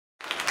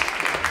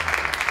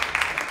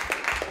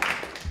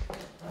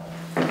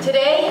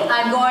Today,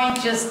 I'm going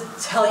to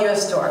just tell you a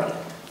story.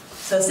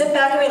 So sit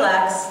back and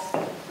relax.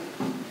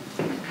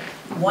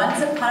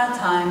 Once upon a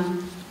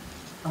time,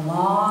 a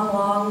long,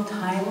 long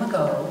time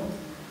ago,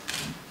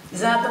 isn't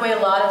that the way a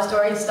lot of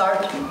stories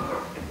start?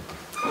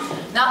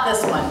 Not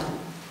this one.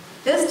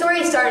 This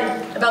story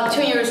started about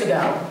 2 years ago,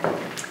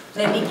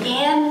 and it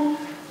began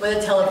with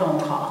a telephone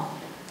call.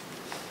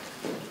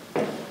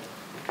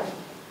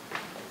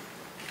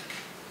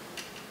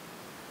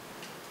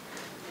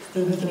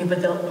 Stevie, can you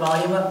put the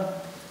volume up?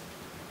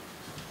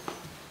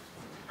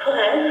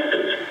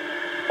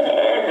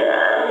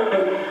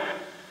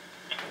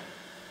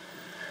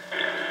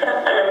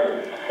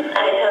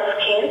 I have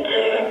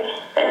cancer,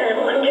 and I'm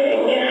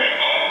wondering if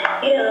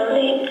you'll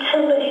need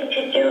somebody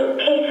to do a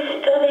case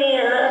study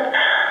on a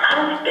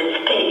hospice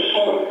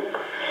patient.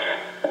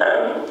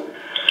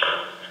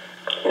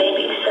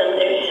 Maybe some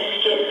nurses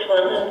just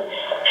want to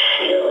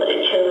feel what a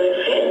killer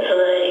feels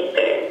like,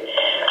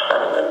 or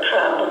all the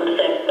problems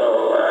that go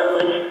along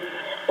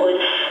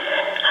with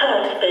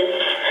hospice.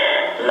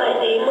 My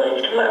name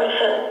was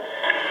Martha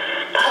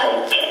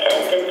Pike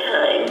at the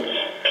time,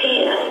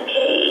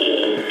 P-I-K-E.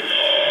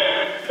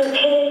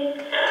 Okay?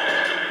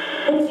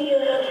 Maybe you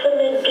have some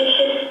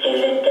ambitious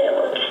student that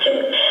wants to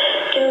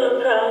do a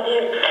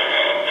project.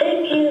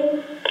 Thank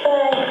you.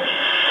 Bye.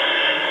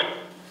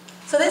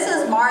 So this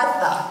is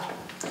Martha.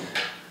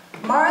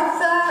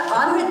 Martha,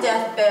 on her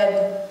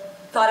deathbed,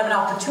 thought of an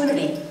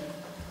opportunity.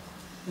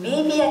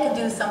 Maybe I can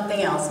do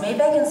something else.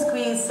 Maybe I can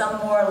squeeze some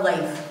more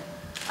life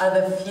out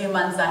of the few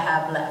months I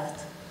have left.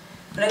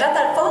 When I got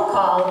that phone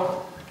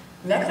call,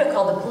 I could have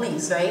called the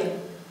police, right?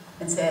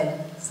 And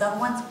said,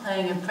 someone's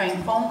playing a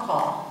prank phone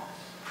call.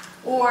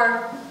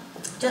 Or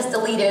just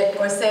delete it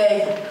or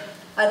say,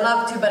 I'd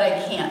love to, but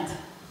I can't.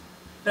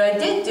 What I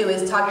did do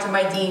is talk to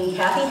my dean,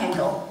 Kathy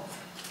Henkel,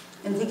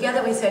 and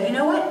together we said, you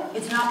know what?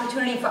 It's an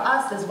opportunity for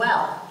us as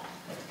well,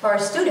 for our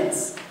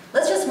students.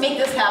 Let's just make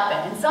this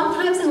happen. And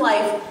sometimes in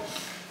life,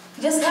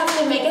 you just have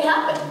to make it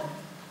happen.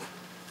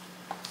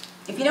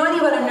 If you know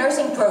anything about a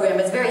nursing program,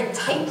 it's very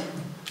tight.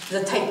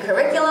 There's a tight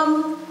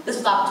curriculum. This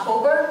was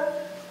October.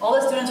 All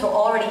the students were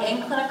already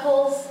in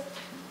clinicals,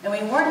 and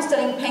we weren't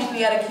studying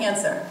pancreatic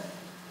cancer.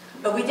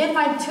 But we did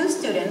find 2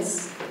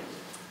 students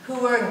who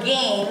were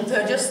game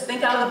to just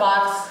think out of the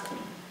box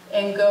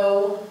and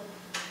go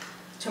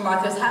to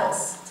Martha's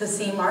house to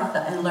see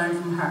Martha and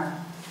learn from her.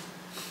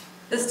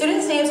 The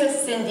students' names are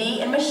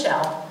Cindy and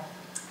Michelle.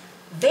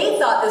 They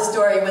thought the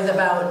story was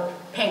about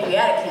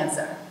pancreatic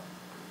cancer.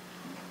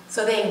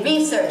 So they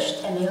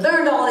researched and they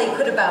learned all they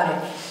could about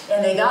it.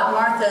 And they got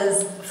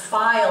Martha's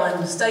file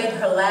and studied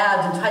her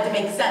labs and tried to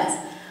make sense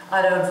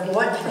out of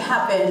what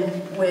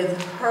happened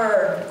with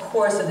her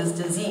course of this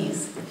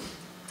disease.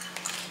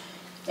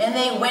 And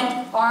they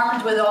went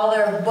armed with all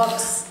their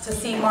books to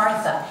see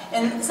Martha.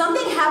 And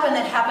something happened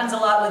that happens a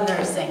lot with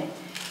nursing.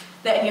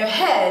 That in your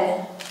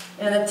head,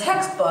 and in the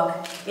textbook,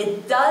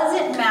 it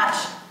doesn't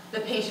match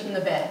the patient in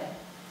the bed.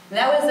 And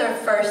that was their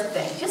first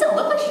thing. She doesn't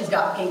look like she's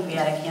got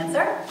pancreatic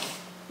cancer.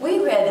 We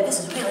read that this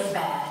is really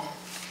bad.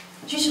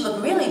 She should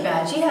look really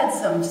bad. She had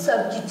some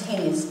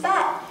subcutaneous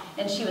fat,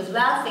 and she was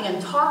laughing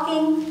and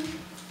talking.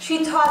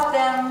 She taught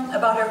them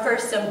about her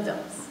first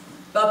symptoms,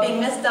 about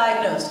being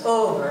misdiagnosed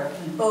over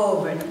and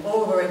over and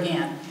over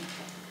again,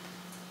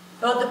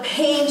 about the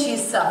pain she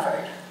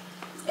suffered.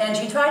 And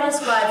she tried to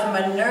describe from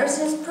a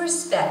nurse's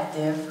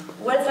perspective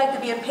what it's like to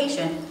be a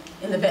patient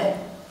in the bed.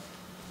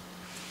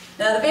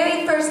 Now, the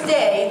very first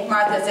day,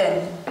 Martha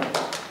said,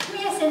 "Come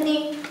here,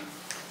 Cindy.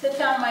 Sit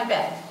down on my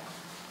bed."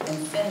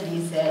 And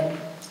Cindy said,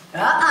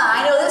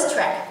 I know this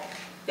trick.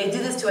 They do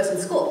this to us in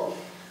school.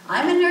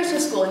 I'm in nursing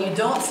school and you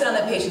don't sit on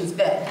the patient's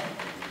bed.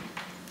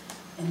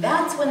 And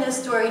that's when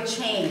this story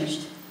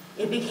changed.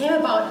 It became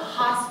about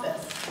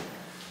hospice.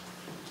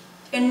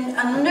 In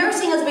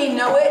nursing as we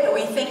know it, or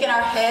we think in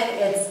our head,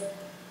 it's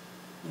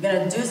you're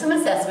going to do some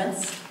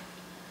assessments,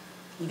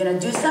 you're going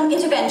to do some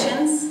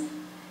interventions,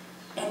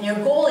 and your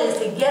goal is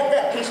to get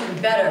that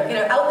patient better, get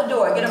her out the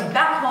door, get her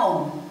back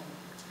home.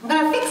 I'm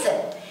going to fix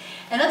it.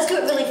 And let's do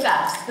it really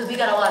fast, because we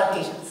got a lot of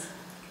patients.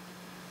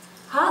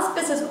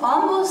 Hospice is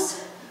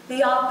almost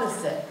the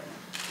opposite.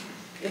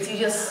 It's you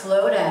just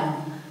slow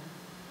down,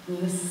 and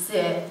you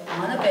sit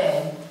on a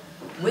bed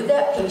with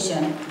that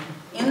patient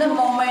in the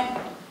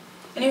moment,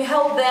 and you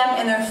help them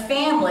and their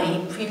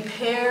family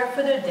prepare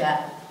for their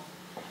death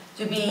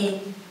to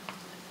be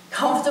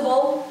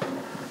comfortable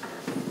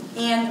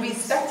and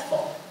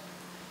respectful.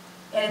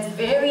 And it's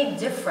very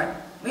different.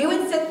 We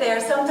would sit there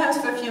sometimes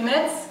for a few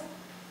minutes,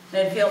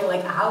 and it felt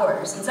like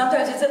hours. And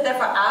sometimes we'd sit there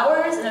for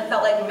hours, and it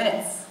felt like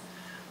minutes.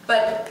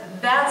 But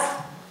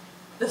that's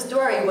the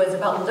story was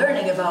about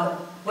learning about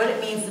what it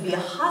means to be a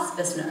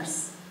hospice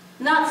nurse,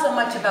 not so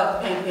much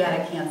about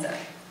pancreatic cancer.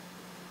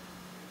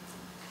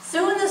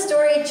 Soon the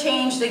story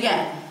changed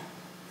again,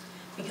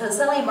 because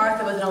suddenly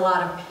Martha was in a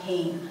lot of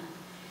pain.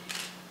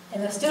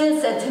 And the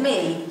student said to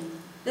me,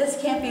 this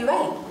can't be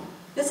right.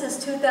 This is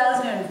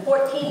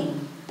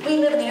 2014. We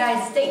live in the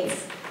United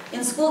States.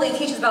 In school they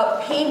teach us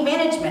about pain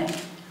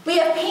management. We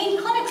have pain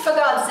clinics, for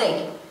God's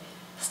sake.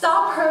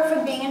 stop her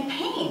from being in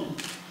pain.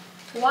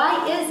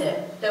 Why is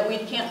it that we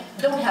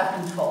don't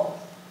have control?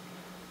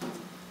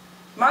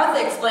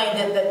 Martha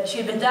explained that she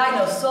had been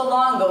diagnosed so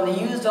long ago and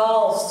they used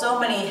so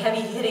many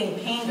heavy-hitting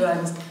pain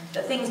drugs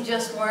that things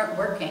just weren't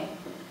working.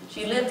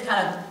 She lived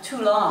kind of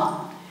too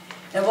long.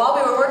 And while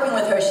we were working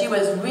with her, she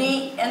was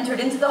re-entered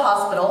into the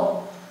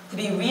hospital to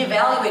be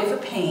re-evaluated for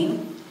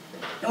pain.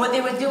 And what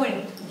they would do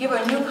would give her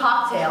a new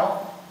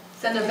cocktail,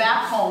 send her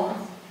back home,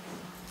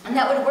 and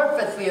that would work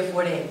for 3 or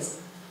 4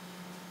 days.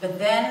 But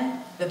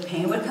then the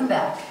pain would come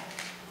back.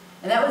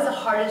 And that was the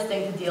hardest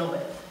thing to deal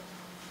with.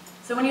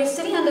 So when you're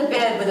sitting on the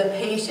bed with a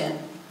patient,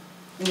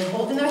 and you're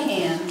holding their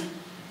hand,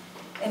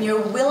 and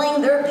you're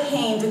willing their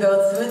pain to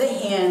go through the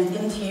hand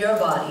into your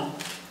body,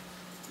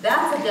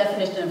 that's a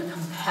definition of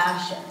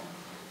compassion.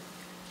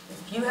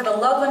 If you have a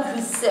loved one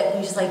who's sick, and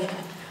you're just like,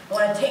 I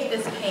want to take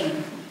this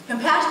pain.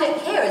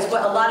 Compassionate care is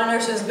what a lot of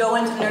nurses go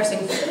into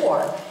nursing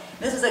for.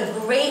 This is a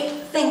great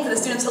thing for the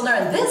students to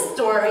learn. This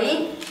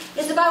story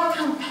is about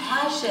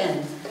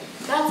compassion.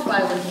 That's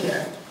why we're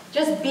here.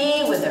 Just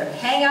be with her,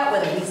 hang out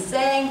with her. We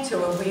sang to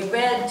her, we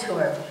read to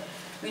her,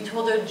 we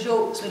told her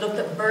jokes, we looked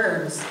at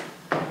birds.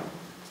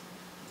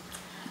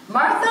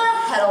 Martha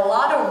had a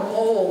lot of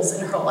roles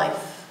in her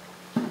life.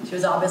 She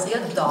was obviously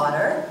a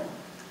daughter,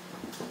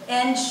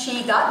 and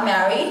she got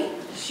married.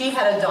 She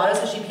had a daughter,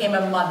 so she became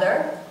a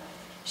mother.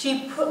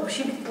 She worked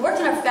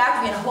in a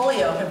factory in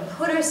Holyoke and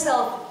put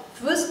herself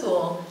through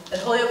school at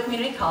Holyoke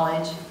Community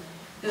College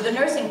through the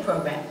nursing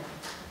program.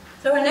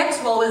 So her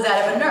next role was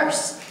that of a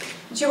nurse.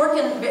 She worked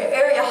in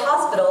area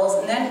hospitals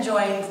and then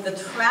joined the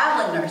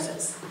traveling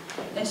nurses.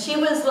 And she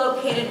was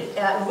located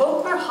at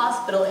Roper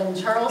Hospital in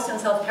Charleston,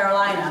 South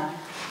Carolina,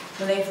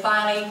 when they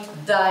finally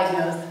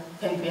diagnosed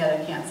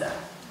pancreatic cancer.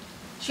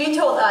 She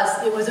told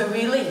us it was a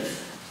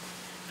relief.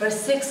 For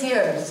 6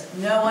 years,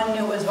 no one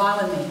knew what was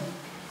wrong with me.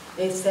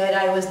 They said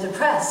I was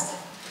depressed.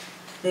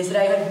 They said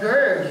I had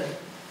GERD.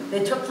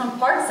 They took some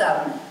parts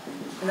out.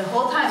 And the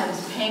whole time it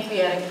was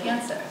pancreatic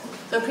cancer.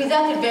 So it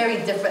presented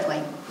very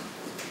differently.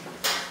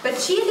 But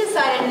she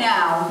decided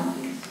now,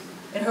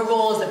 in her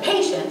role as a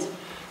patient,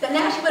 that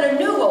now she wanted a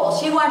new role.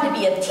 She wanted to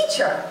be a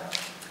teacher.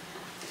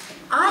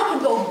 I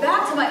can go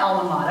back to my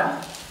alma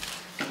mater,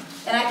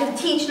 and I can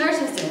teach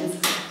nursing students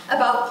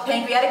about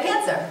pancreatic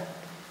cancer,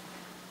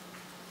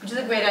 which is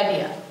a great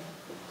idea.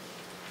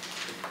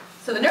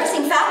 So the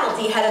nursing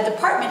faculty had a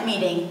department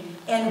meeting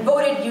and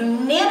voted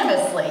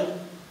unanimously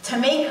to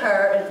make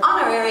her an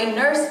honorary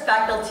nurse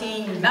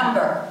faculty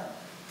member.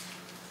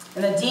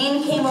 And the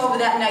dean came over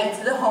that night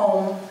to the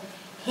home,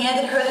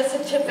 handed her the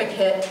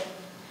certificate,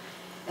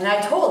 and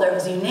I told her it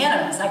was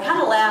unanimous. I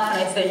kind of laughed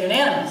when I said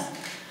unanimous,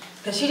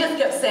 because she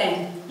just kept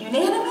saying,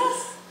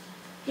 unanimous?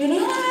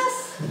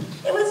 Unanimous?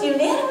 It was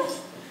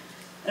unanimous?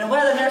 And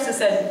one of the nurses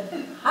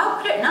said, how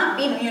could it not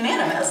be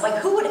unanimous? Like,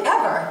 who would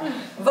ever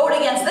vote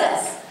against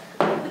this?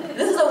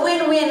 This is a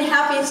win-win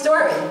happy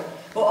story.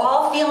 We're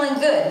all feeling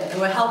good, and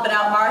we're helping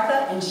out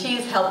Martha, and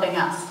she's helping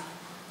us.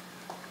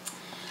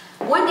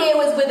 One day I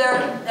was with her,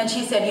 and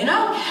she said, you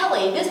know,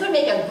 Kelly, this would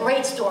make a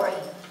great story,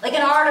 like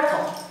an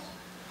article.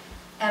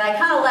 And I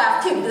kind of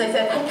laughed too, because I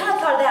said, I kind of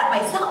thought of that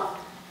myself.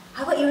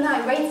 How about you and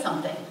I write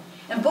something?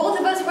 And both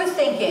of us were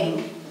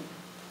thinking,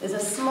 there's a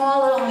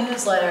small little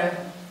newsletter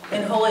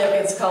in Holyoke,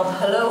 it's called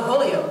Hello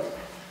Holyoke.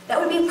 That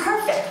would be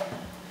perfect.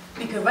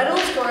 We could write a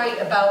little story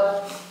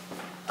about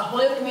a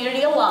Holyoke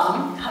community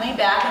alum coming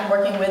back and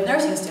working with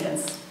nursing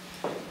students.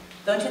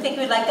 Don't you think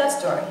we'd like that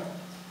story?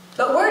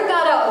 But word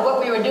got out of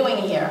what we were doing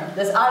here,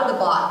 this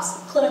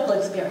out-of-the-box clinical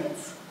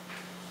experience.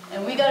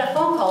 And we got a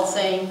phone call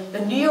saying,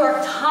 the New York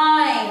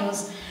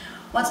Times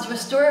wants to do a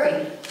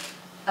story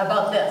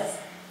about this.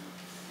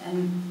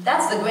 And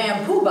that's the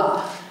grand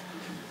poobah.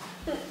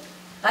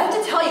 I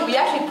have to tell you, we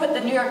actually put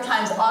the New York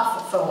Times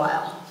off for a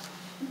while.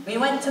 We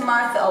went to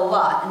Martha a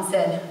lot and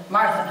said,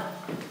 Martha,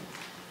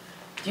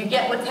 do you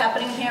get what's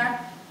happening here?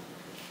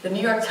 The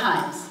New York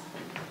Times.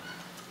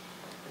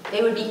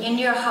 They would be in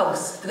your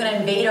house. They're going to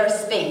invade our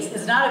space.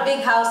 It's not a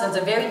big house, it's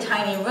a very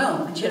tiny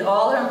room. And she had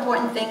all her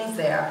important things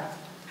there.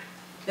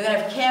 They're going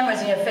to have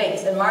cameras in your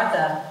face. And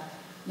Martha,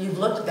 you've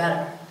looked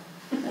better.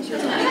 And she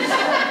was like,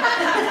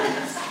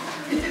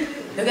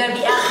 they're going to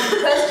be asking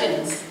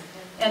questions.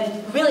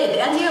 And really, at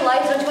the end of your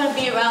life, don't you want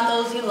to be around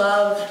those you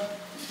love?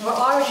 We're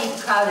already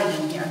crowded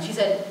in here. And she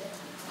said,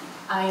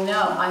 I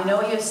know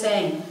what you're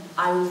saying.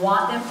 I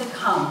want them to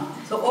come.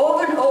 So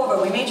over and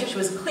over, we made sure she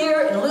was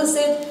clear and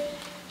lucid.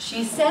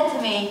 She said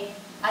to me,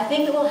 I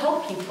think it will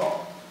help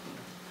people.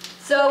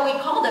 So we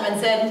called them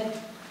and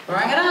said,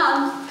 bring it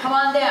on, come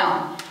on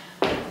down.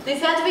 They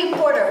sent a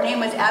reporter, her name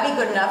was Abby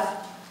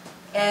Goodenough,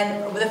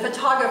 and with a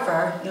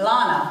photographer,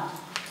 Ilana.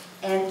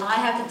 And I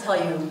have to tell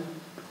you,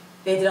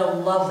 they did a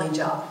lovely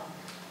job.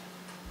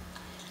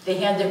 They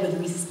handled it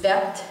with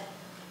respect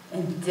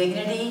and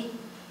dignity,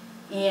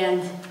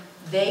 and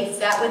they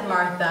sat with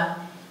Martha,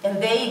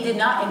 and they did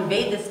not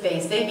invade the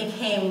space. They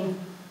became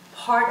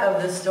part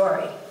of the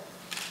story.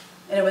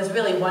 And it was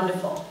really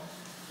wonderful.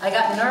 I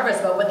got nervous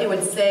about what they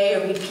would say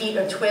or repeat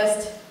or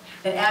twist,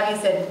 and Abby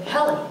said,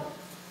 Kelly,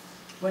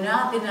 We're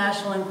not the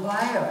National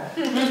Enquirer.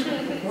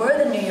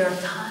 We're the New York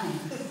Times.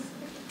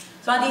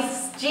 So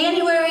on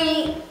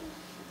January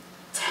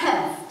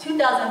 10th,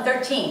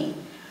 2013,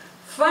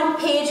 front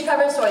page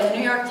cover story in the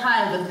New York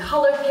Times with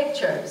color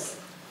pictures.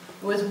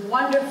 It was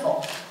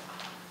wonderful.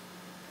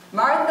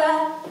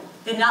 Martha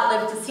did not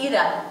live to see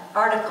that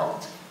article.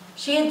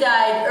 She had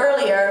died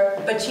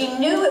earlier, but she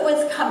knew it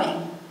was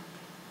coming.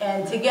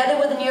 And together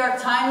with the New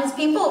York Times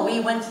people, we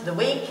went to the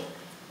wake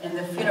and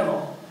the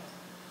funeral.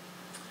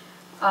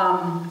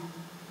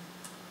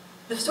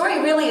 The story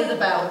really is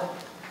about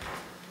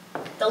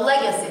the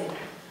legacy.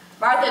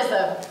 Martha's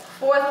the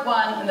fourth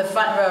one in the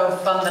front row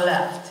from the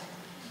left.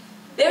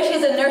 There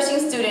she's a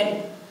nursing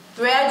student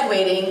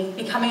graduating,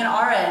 becoming an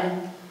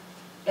RN,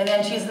 and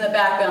then she's in the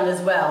background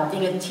as well,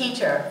 being a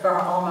teacher for her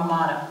alma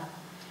mater.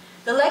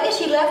 The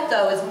legacy she left,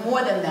 though, is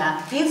more than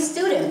that. These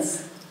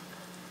students,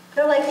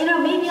 they're like, you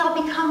know, maybe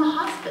I'll become a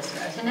hospice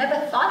nurse. I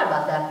never thought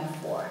about that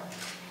before.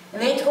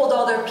 And they told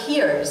all their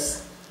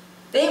peers.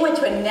 They went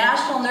to a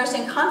national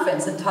nursing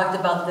conference and talked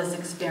about this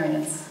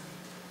experience.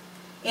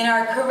 In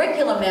our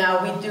curriculum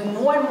now, we do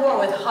more and more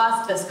with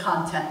hospice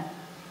content.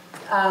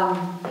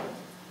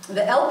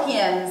 The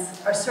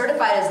LPNs are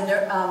certified as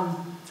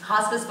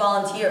hospice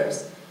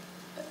volunteers.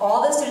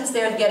 All the students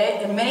there get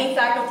it, and many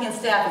faculty and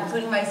staff,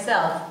 including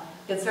myself,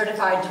 get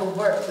certified to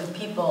work with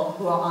people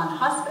who are on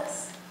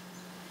hospice.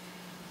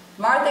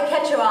 Martha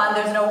Ketcheron,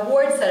 there's an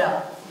award set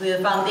up, the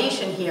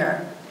foundation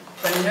here,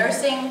 for a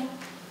nursing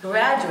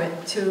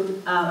graduate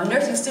to, a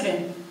nursing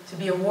student to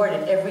be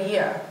awarded every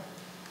year.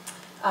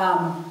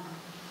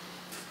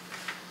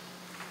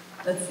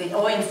 Let's see,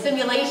 oh, in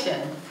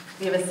simulation,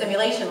 we have a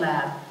simulation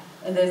lab.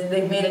 And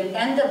they've made an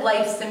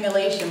end-of-life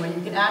simulation where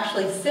you can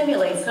actually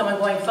simulate someone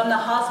going from the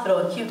hospital,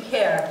 acute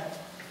care,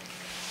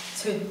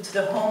 to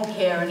the home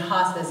care and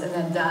hospice and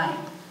then dying.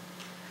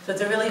 So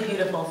it's a really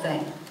beautiful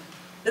thing.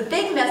 The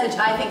big message,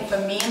 I think, for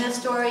me in this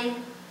story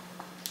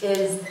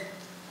is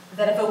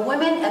that if a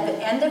woman at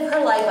the end of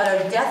her life on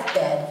her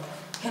deathbed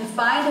can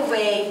find a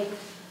way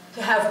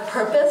to have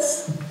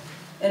purpose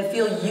and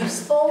feel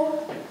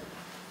useful,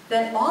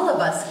 then all of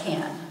us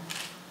can.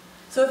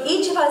 So if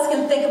each of us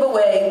can think of a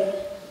way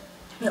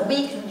that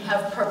we can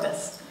have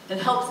purpose and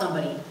help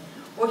somebody.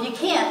 Or if you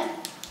can't,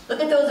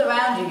 look at those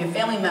around you, your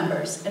family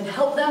members, and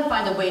help them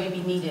find a way to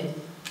be needed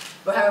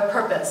or have a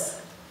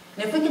purpose.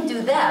 And if we can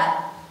do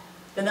that,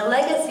 then the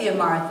legacy of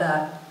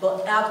Martha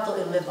will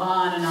absolutely live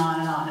on and on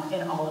and on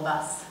in all of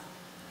us.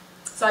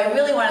 So I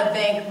really want to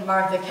thank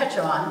Martha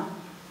Ketcheron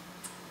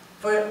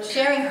for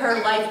sharing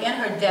her life and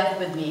her death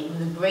with me. It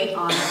was a great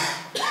honor.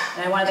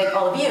 And I want to thank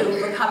all of you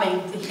for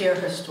coming to hear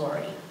her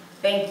story.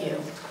 Thank you.